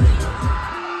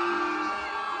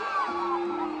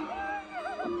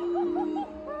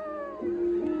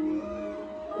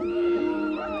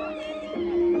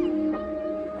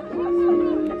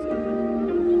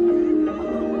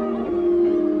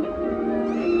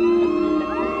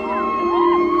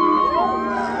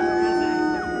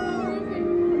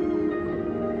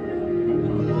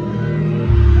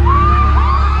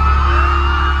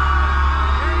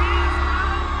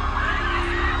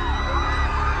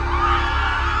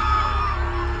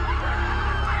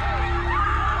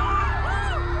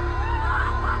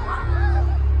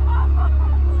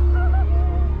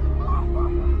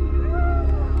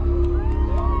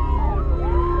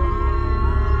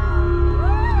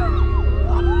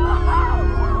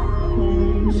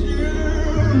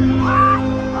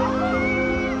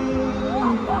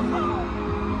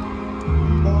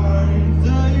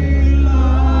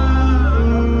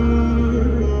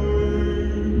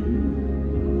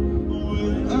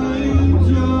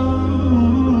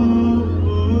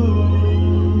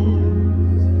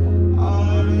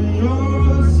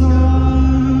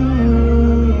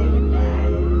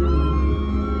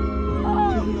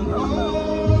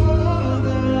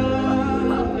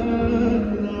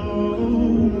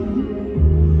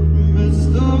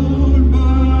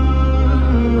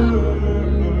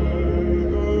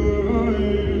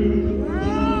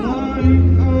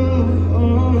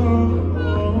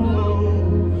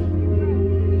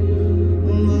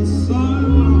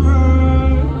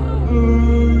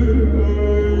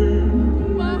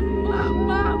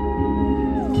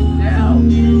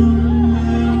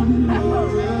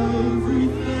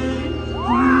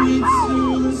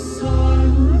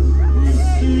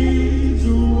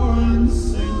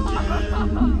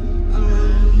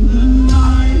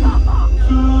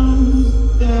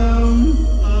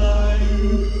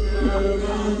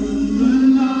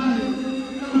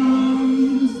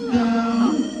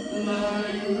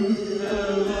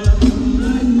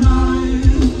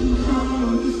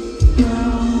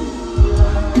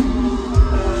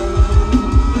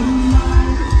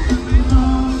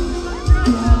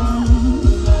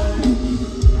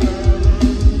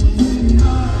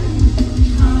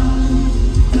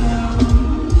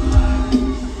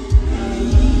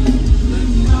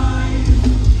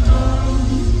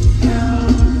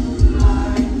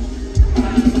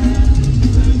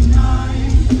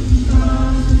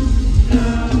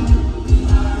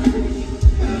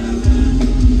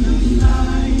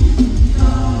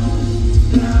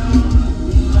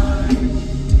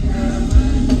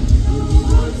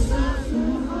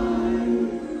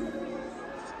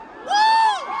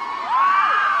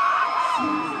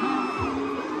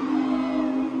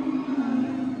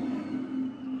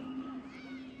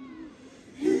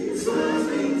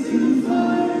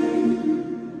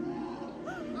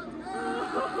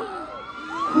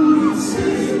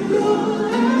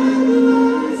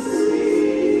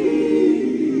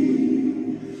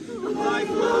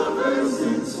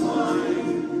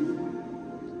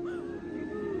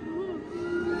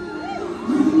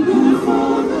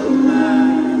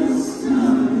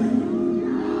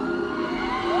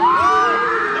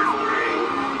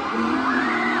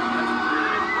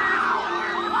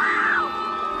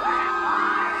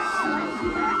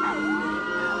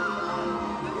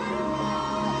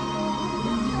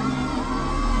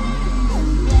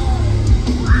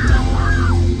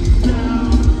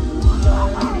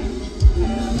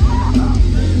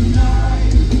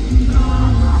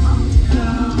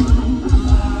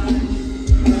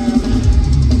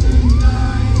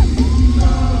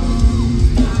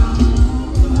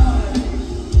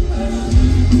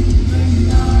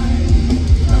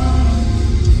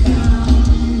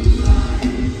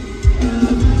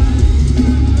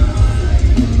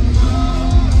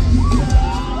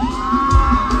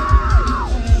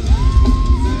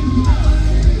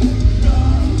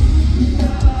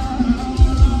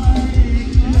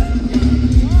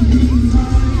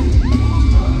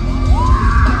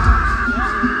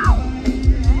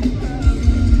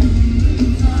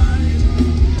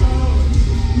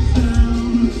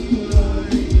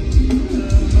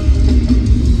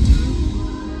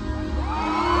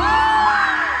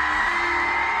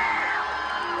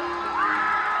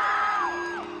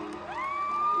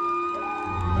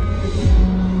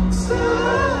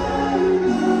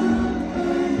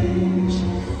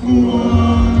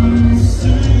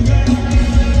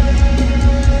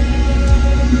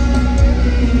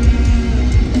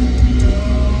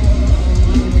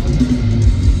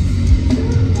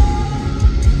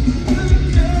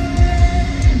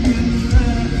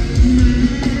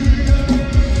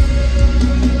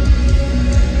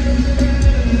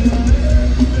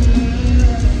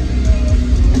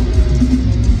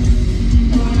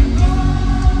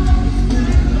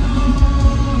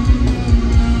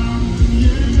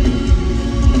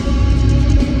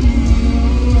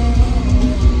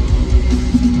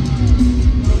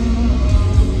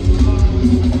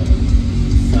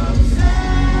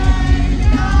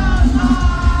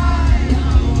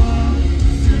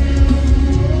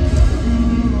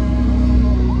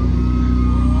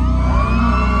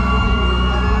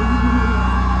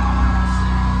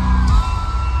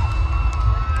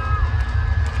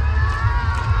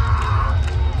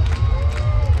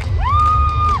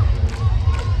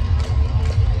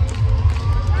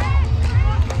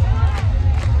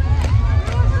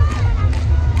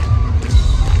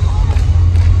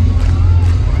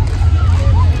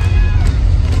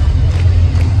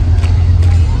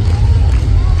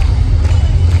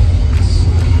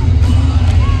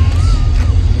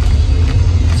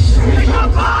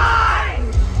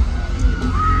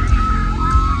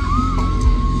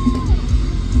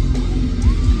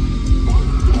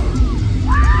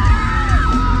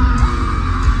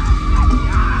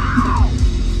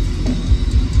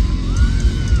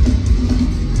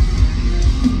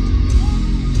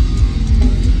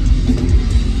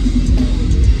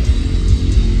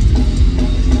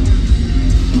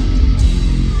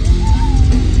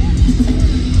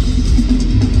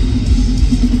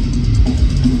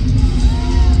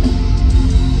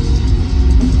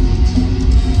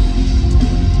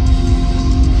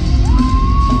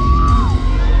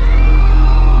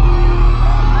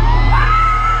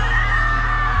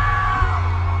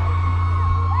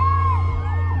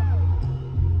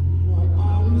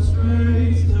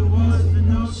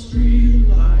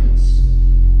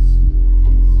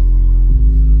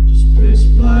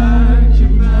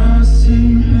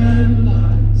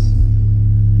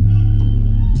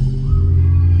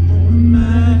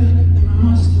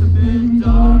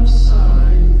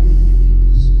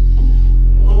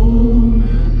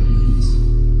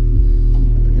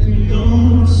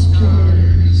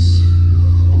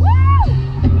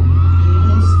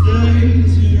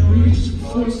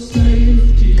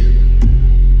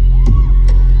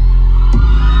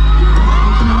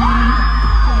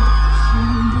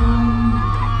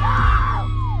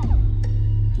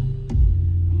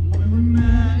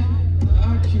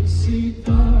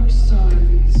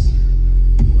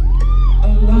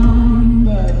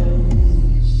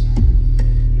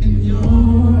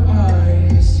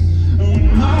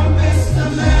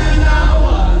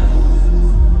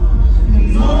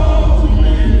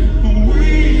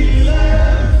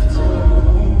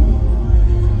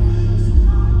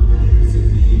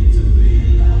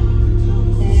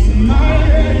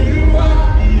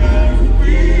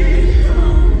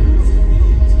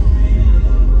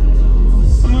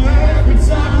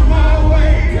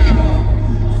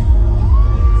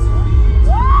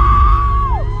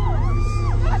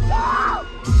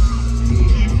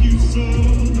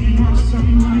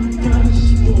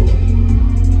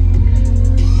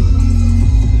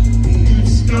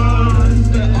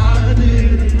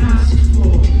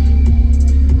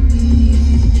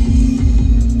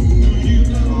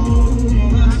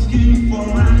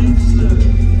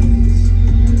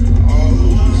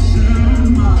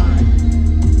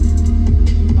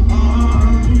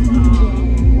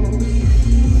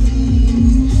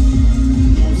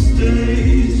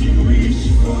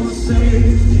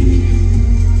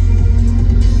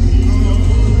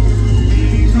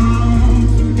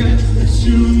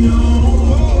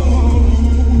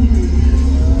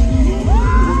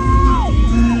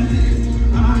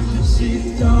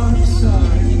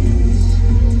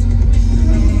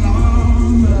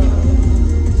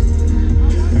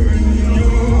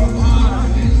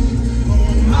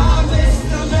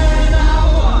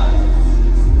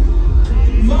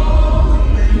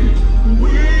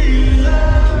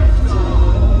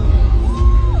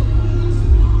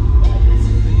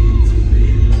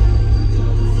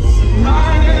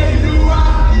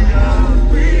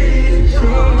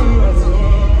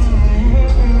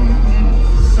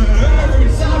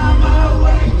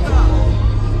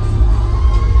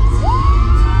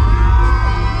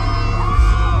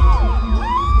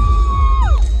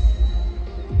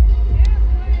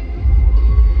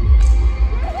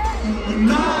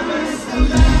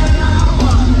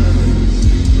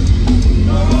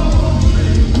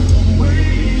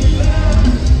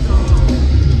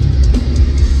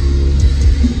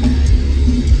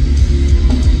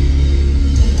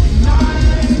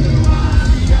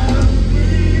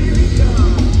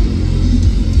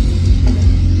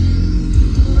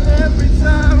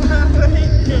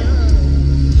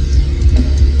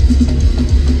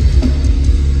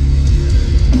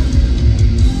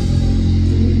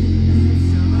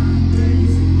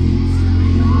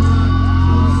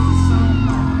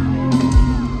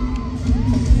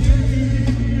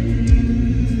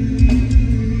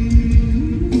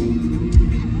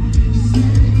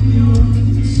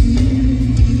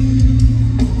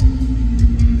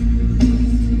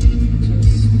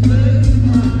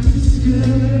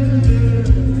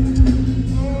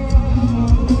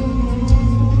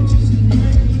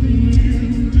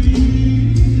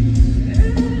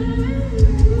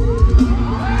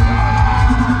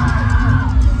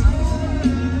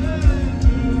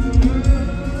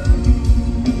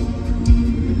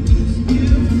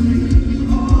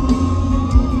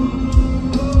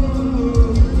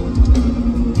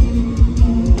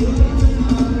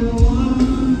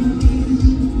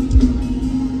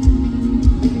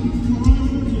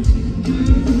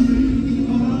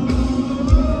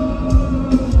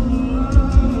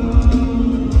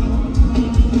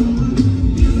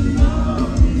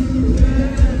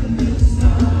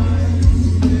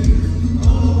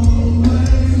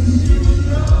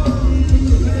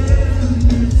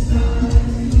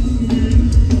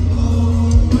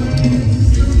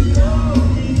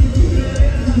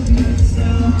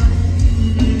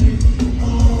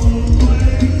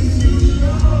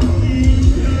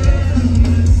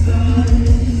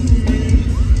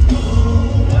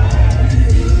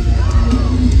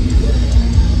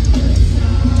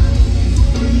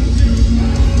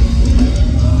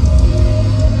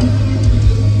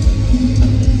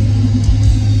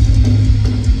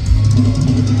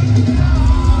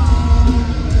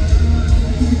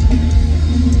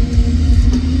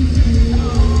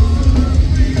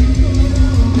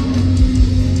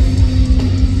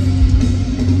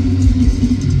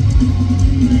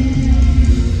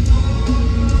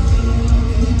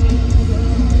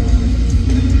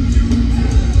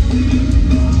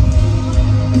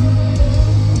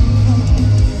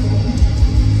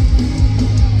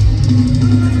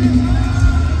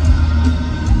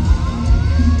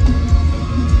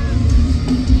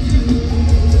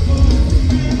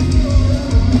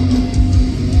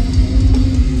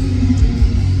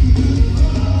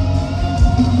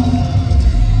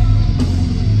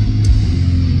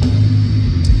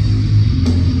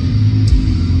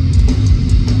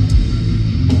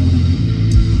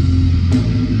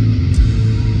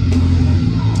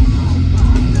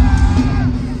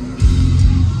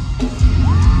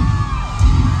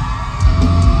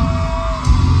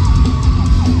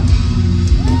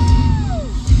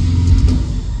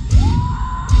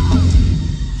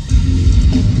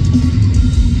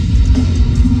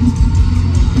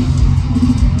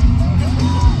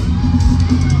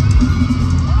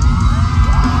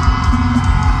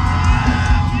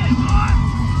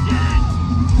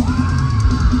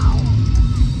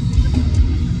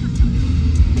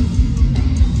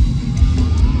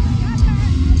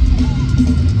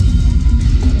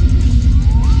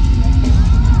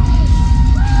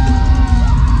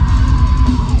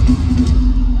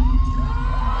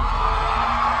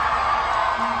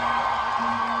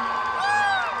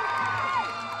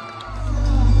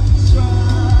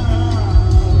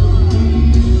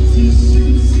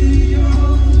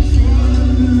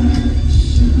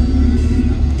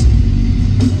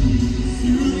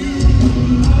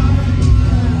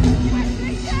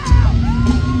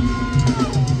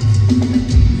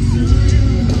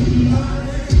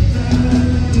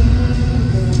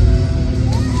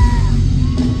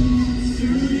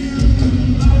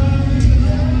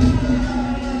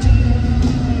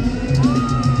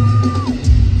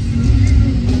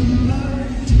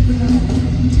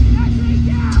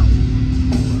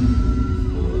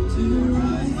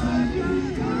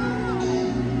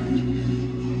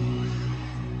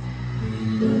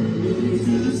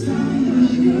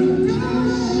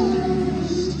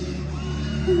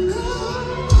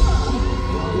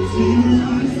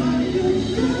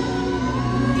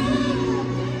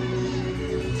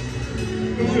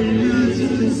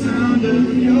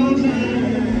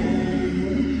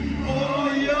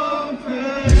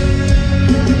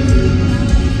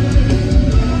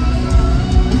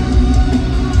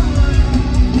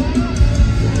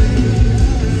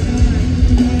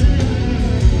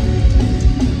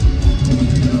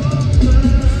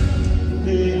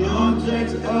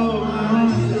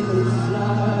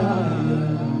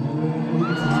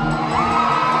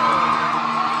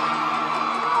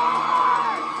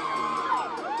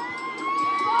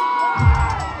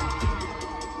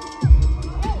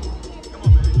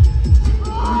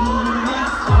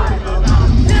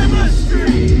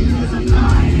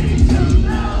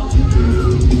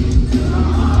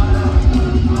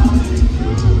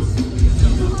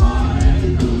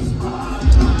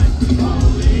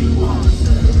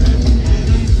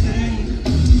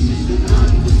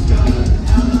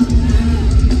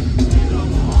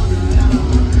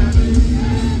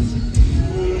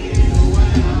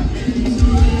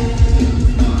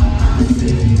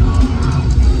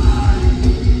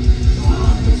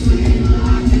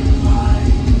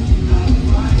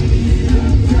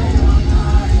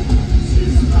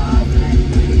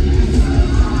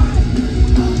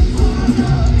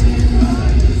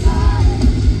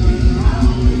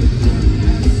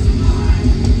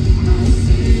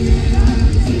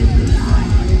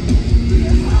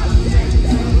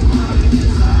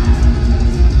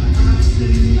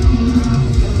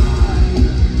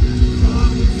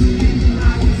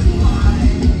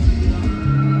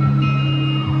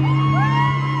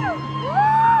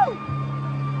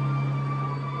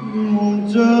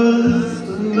 Just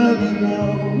let me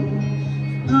know.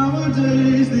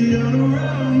 Nowadays the other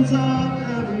are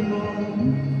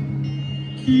evermore.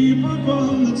 Keep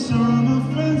upon the charm of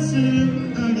friendship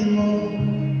anymore.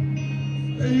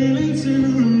 Failing to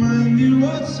remind you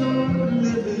what you're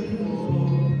living for.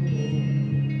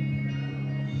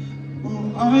 Well,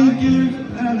 I give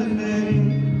anything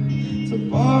to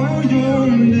borrow your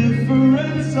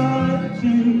indifference. I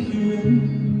drink you in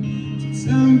to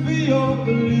temper your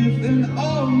belief in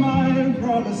all my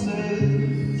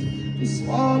promises, to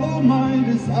swallow my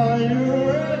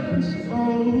desire and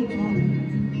choke on it.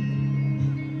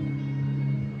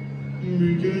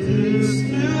 Because it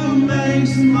still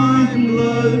makes my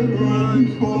blood run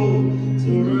cold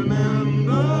to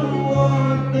remember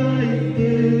what they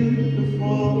did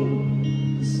before.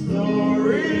 The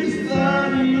stories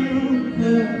that you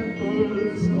never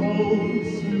told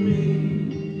to me.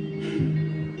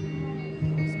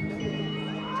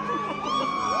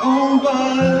 Oh,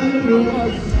 but it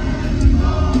was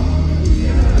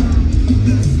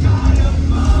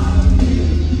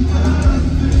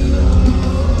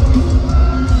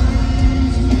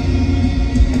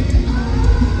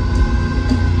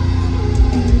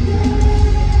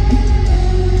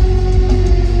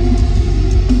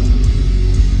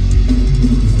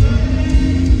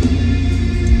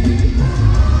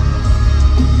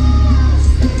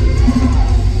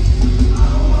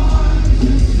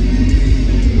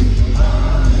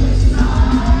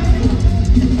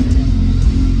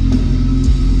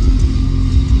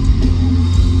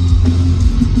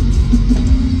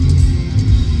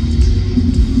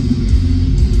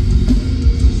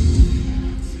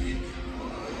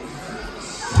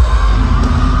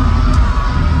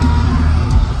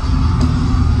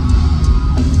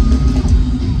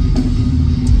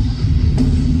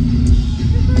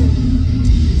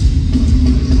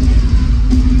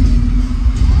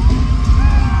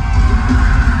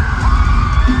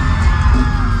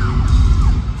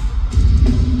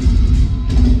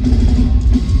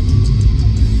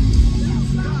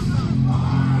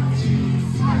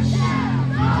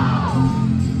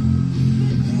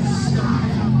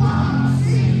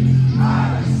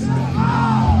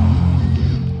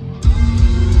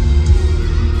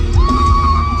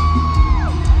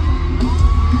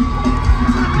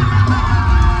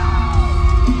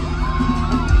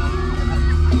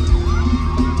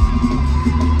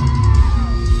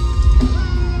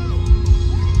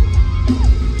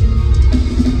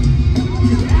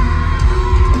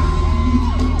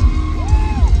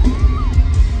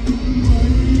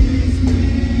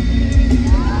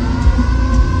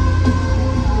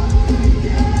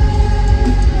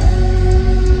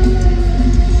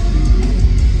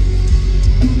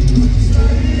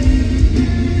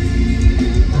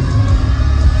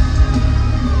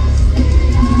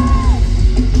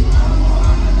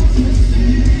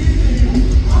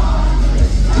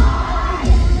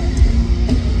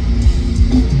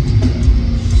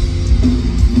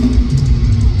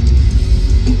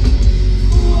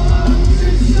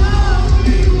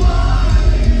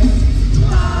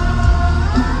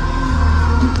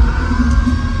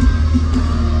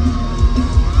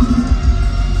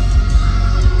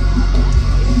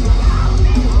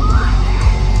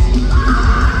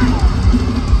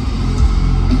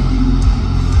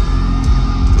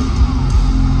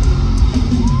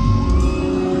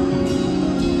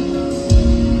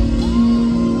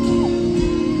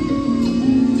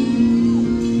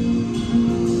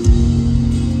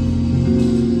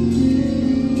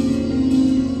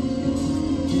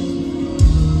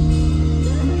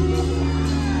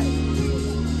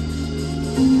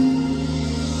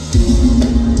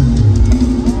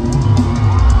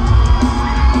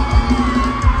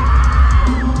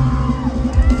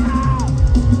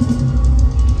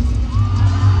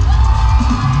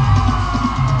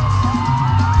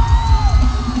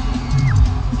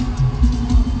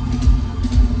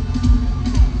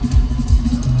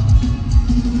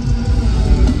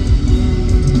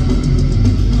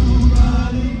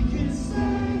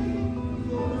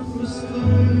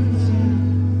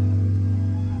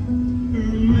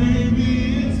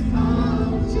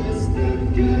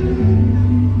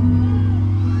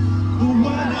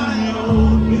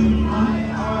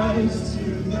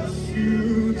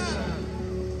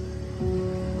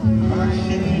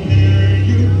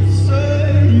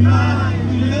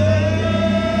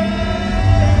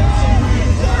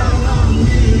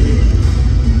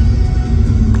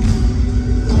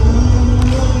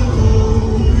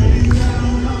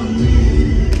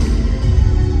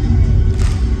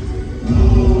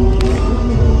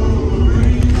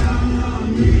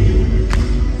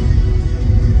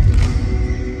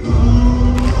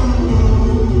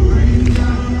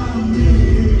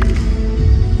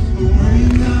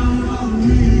Rain down on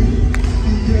me.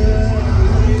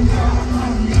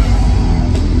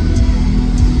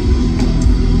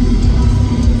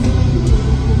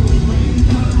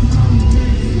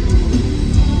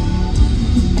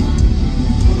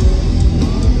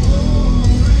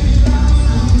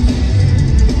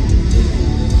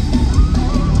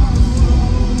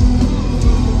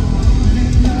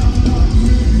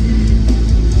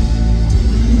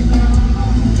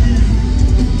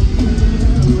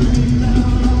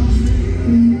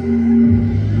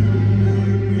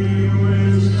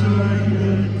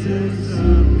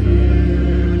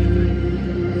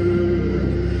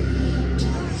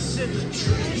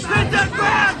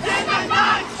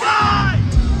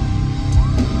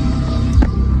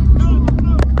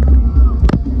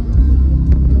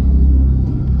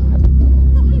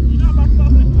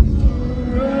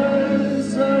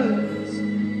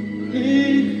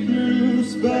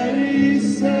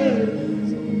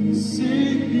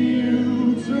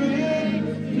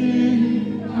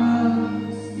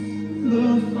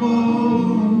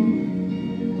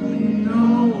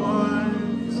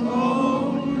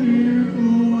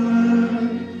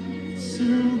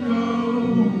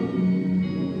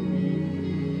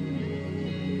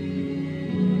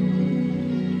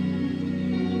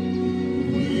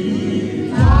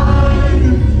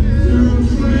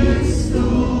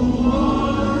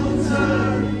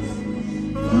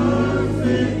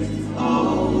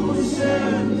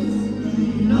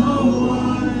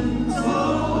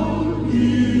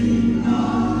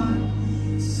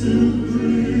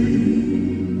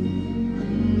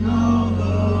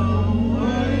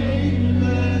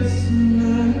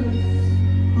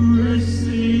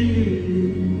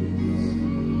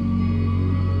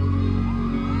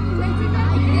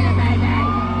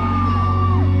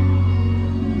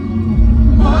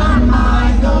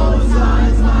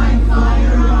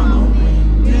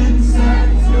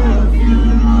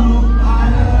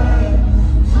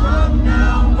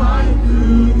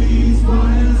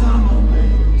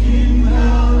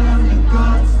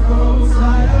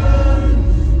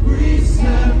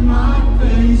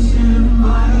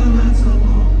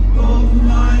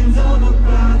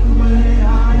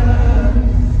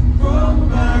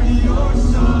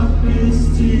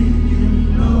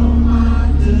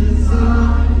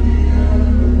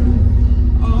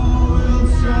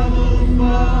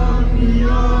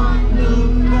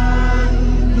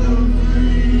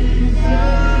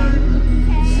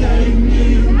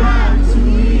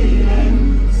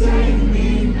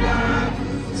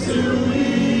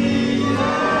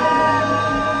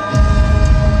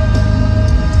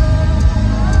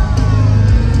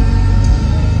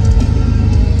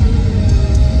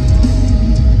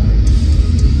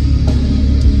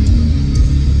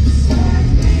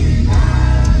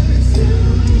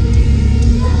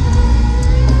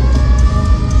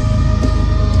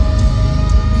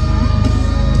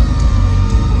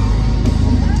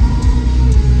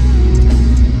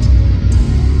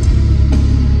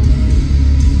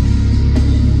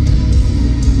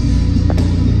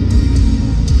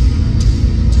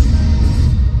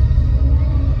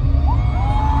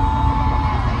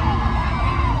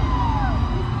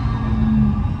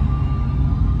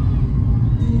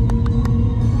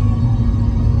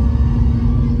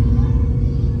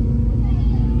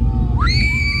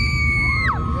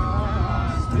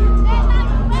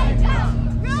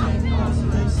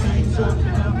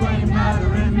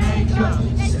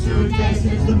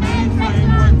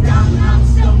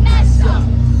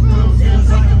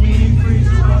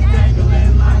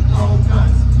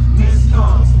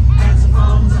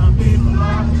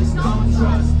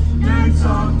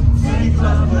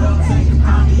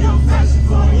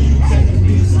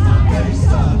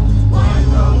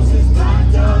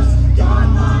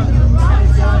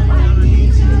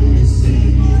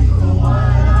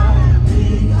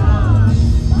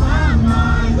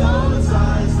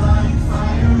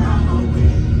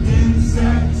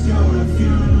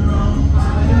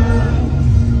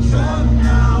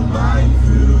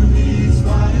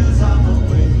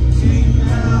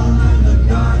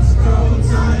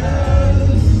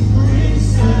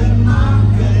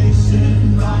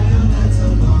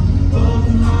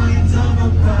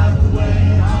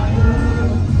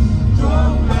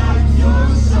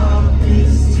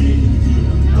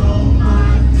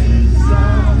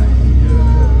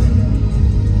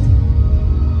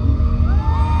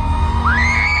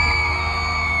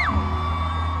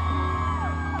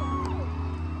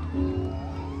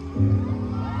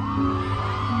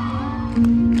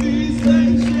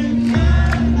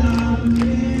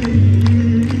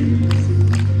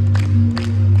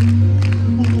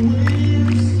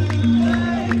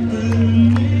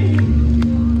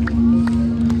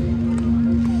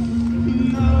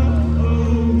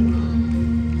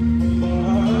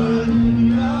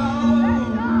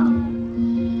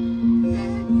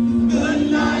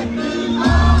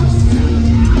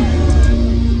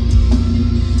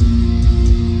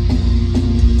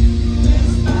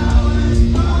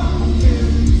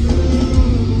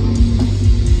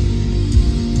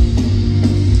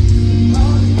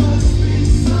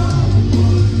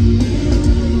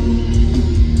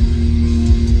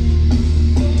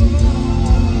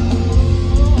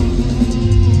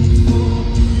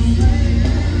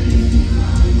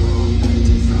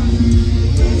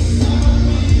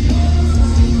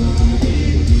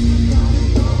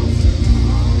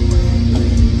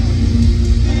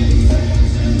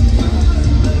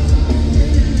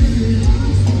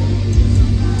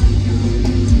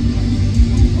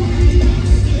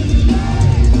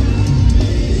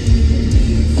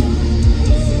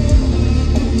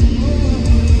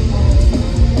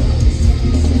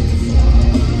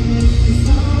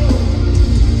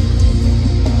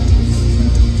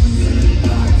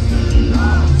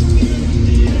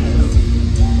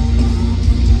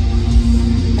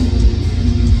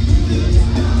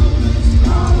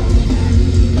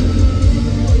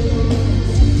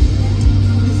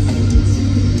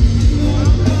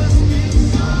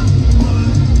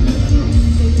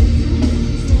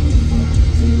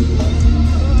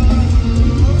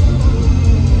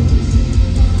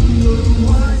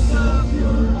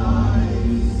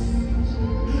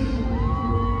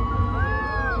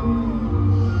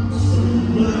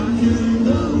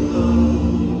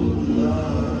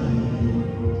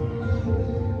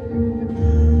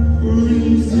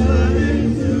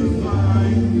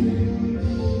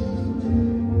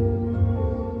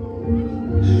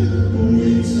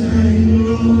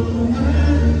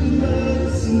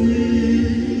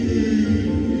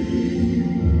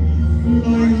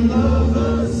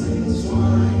 lovers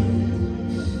entwined.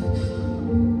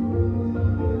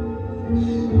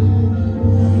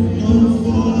 One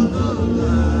for the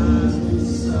last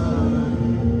beside.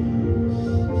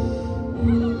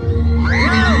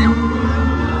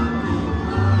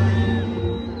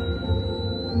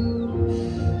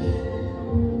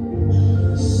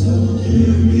 So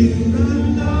give me the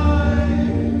night,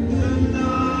 the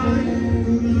night,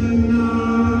 the night.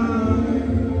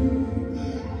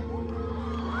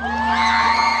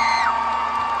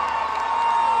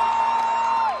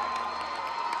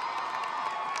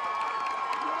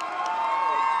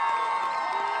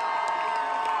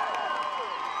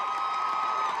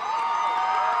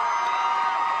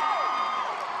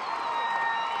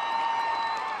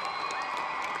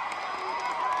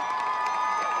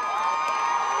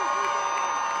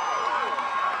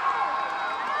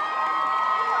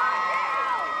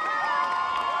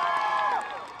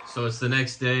 So it's the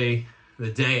next day,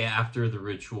 the day after the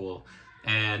ritual,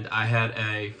 and I had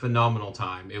a phenomenal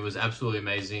time. It was absolutely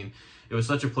amazing. It was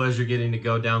such a pleasure getting to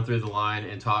go down through the line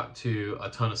and talk to a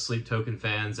ton of Sleep Token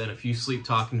fans and a few Sleep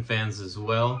Talkin fans as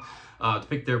well, to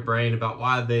pick their brain about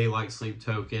why they like Sleep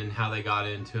Token, how they got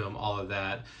into them, all of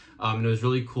that. And it was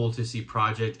really cool to see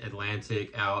Project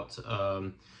Atlantic out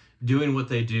doing what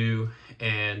they do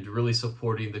and really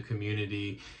supporting the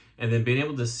community, and then being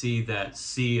able to see that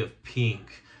sea of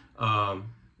pink.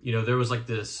 You know, there was like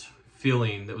this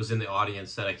feeling that was in the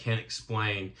audience that I can't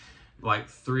explain. Like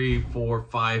 3, 4,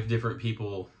 5 different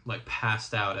people like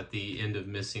passed out at the end of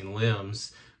Missing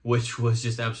Limbs, which was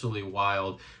just absolutely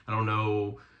wild. I don't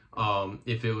know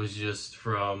if it was just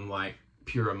from like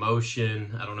pure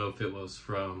emotion. I don't know if it was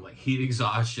from like heat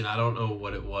exhaustion. I don't know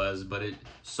what it was, but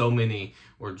so many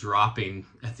were dropping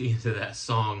at the end of that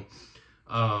song.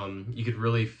 You could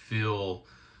really feel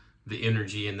the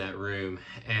energy in that room.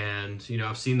 And you know,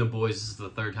 I've seen the boys, this is the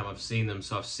third time I've seen them,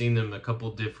 so I've seen them a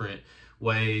couple different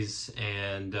ways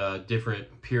and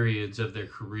different periods of their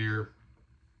career,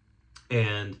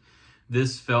 and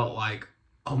this felt like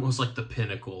almost like the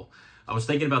pinnacle. I was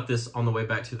thinking about this on the way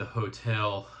back to the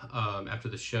hotel after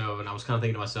the show, and I was kind of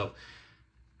thinking to myself,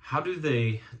 how do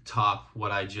they top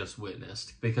what I just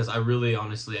witnessed? Because I really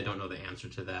honestly I don't know the answer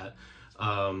to that.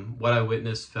 What I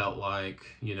witnessed felt like,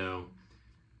 you know,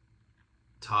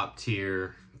 top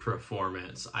tier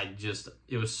performance.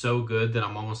 It was so good that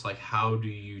I'm almost like, how do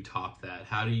you top that?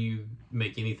 How do you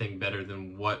make anything better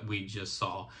than what we just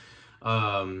saw?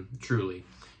 Truly.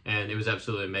 And it was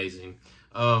absolutely amazing.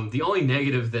 The only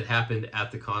negative that happened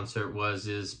at the concert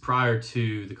is prior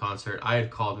to the concert, I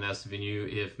had called and asked the venue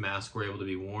if masks were able to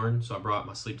be worn. So I brought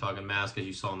my Sleep Talkin mask, as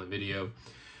you saw in the video.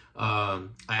 I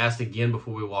asked again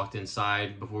before we walked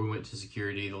inside, before we went to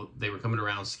security. They were coming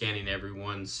around scanning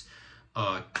everyone's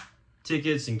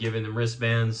tickets and giving them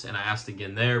wristbands, and I asked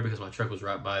again there because my truck was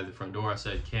right by the front door. I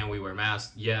said, can we wear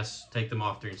masks? Yes. Take them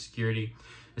off during security.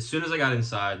 As soon as I got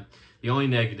inside, the only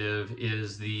negative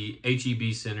is the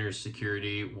HEB Center's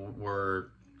security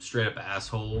were straight up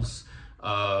assholes.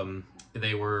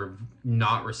 They were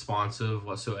not responsive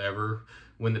whatsoever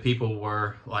when the people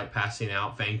were like passing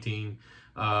out, fainting.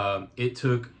 It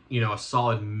took, you know, a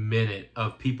solid minute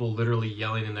of people literally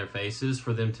yelling in their faces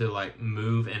for them to like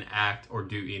move and act or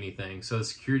do anything. So the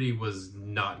security was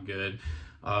not good.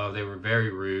 They were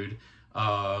very rude.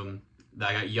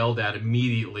 I got yelled at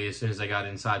immediately as soon as I got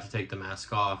inside to take the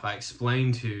mask off. I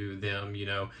explained to them, you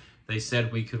know, they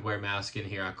said we could wear masks in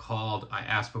here. I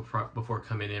asked before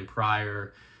coming in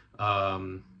prior,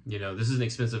 you know, this is an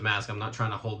expensive mask. I'm not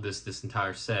trying to hold this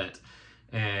entire set.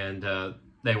 And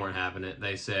they weren't having it.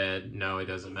 They said, no, it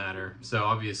doesn't matter. So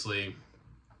obviously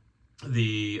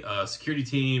the security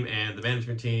team and the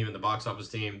management team and the box office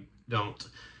team don't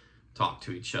talk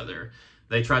to each other.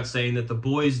 They tried saying that the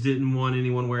boys didn't want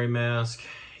anyone wearing masks.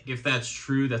 If that's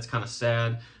true, that's kind of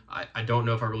sad. I don't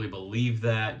know if I really believe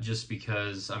that, just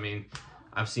because, I mean,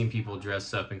 I've seen people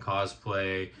dress up in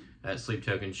cosplay at Sleep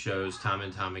Token shows time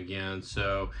and time again.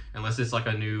 So unless it's like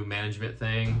a new management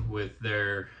thing with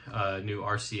their new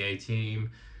RCA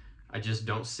team, I just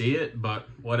don't see it, but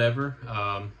whatever.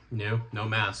 You know, no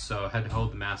mask. So I had to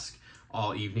hold the mask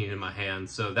all evening in my hand.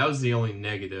 So that was the only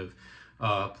negative.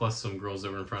 Plus some girls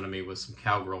that were in front of me with some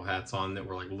cowgirl hats on that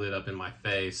were like lit up in my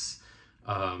face.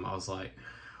 I was like,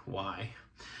 why?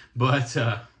 But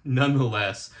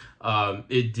nonetheless,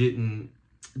 it didn't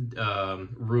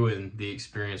ruin the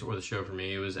experience or the show for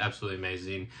me. It was absolutely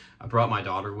amazing. I brought my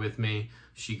daughter with me.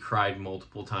 She cried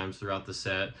multiple times throughout the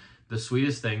set. The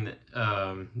sweetest thing that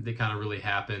that kind of really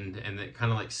happened and that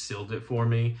kind of like sealed it for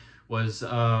me was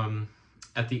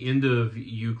at the end of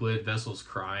Euclid, Vessel's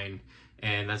crying,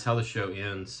 and that's how the show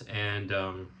ends. And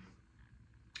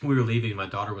we were leaving, my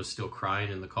daughter was still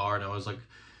crying in the car, and I was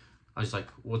like,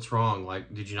 what's wrong?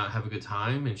 Like, did you not have a good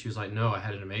time? And she was like, no, I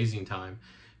had an amazing time.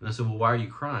 And I said, well, why are you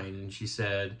crying? And she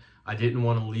said, I didn't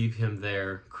want to leave him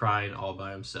there crying all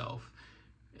by himself.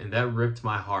 And that ripped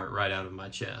my heart right out of my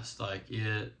chest. Like,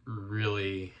 it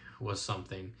really was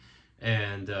something.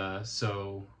 And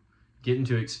so getting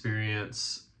to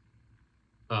experience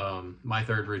my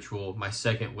third ritual, my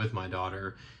second with my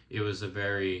daughter, it was a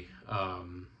very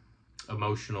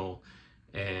emotional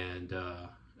and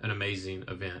an amazing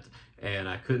event. And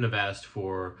I couldn't have asked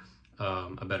for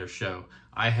a better show.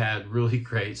 I had really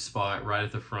great spot right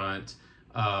at the front.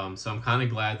 So I'm kind of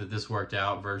glad that this worked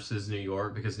out versus New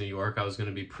York, because New York I was going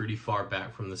to be pretty far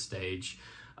back from the stage.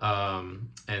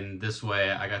 And this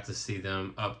way I got to see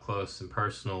them up close and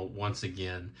personal once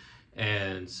again.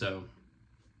 And so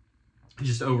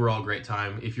just overall great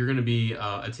time. If you're going to be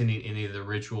attending any of the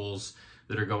rituals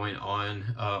that are going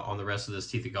on the rest of this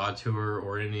Teeth of God tour,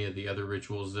 or any of the other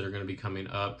rituals that are going to be coming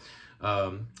up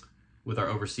with our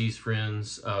overseas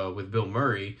friends, with Bill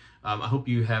Murray, I hope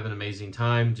you have an amazing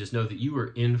time. Just know that you are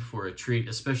in for a treat,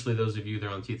 especially those of you that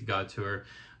are on Teeth of God tour.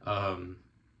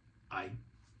 I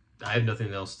have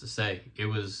nothing else to say. It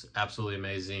was absolutely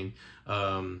amazing.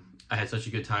 I had such a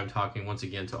good time talking once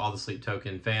again to all the Sleep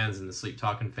Token fans and the Sleep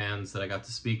Talkin fans that I got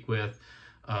to speak with.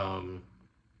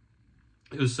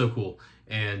 It was so cool.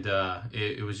 And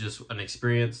it was just an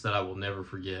experience that I will never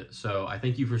forget. So I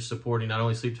thank you for supporting not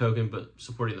only Sleep Token, but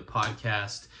supporting the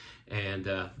podcast. And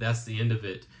that's the end of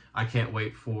it. I can't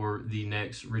wait for the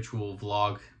next ritual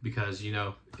vlog, because, you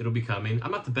know, it'll be coming.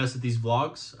 I'm not the best at these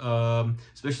vlogs,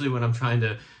 especially when I'm trying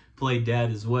to play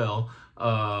dad as well.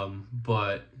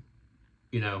 But,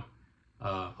 you know,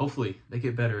 hopefully they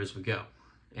get better as we go.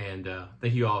 And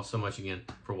thank you all so much again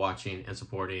for watching and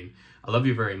supporting. I love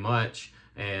you very much.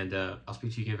 And I'll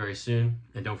speak to you again very soon.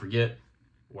 And don't forget,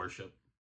 worship.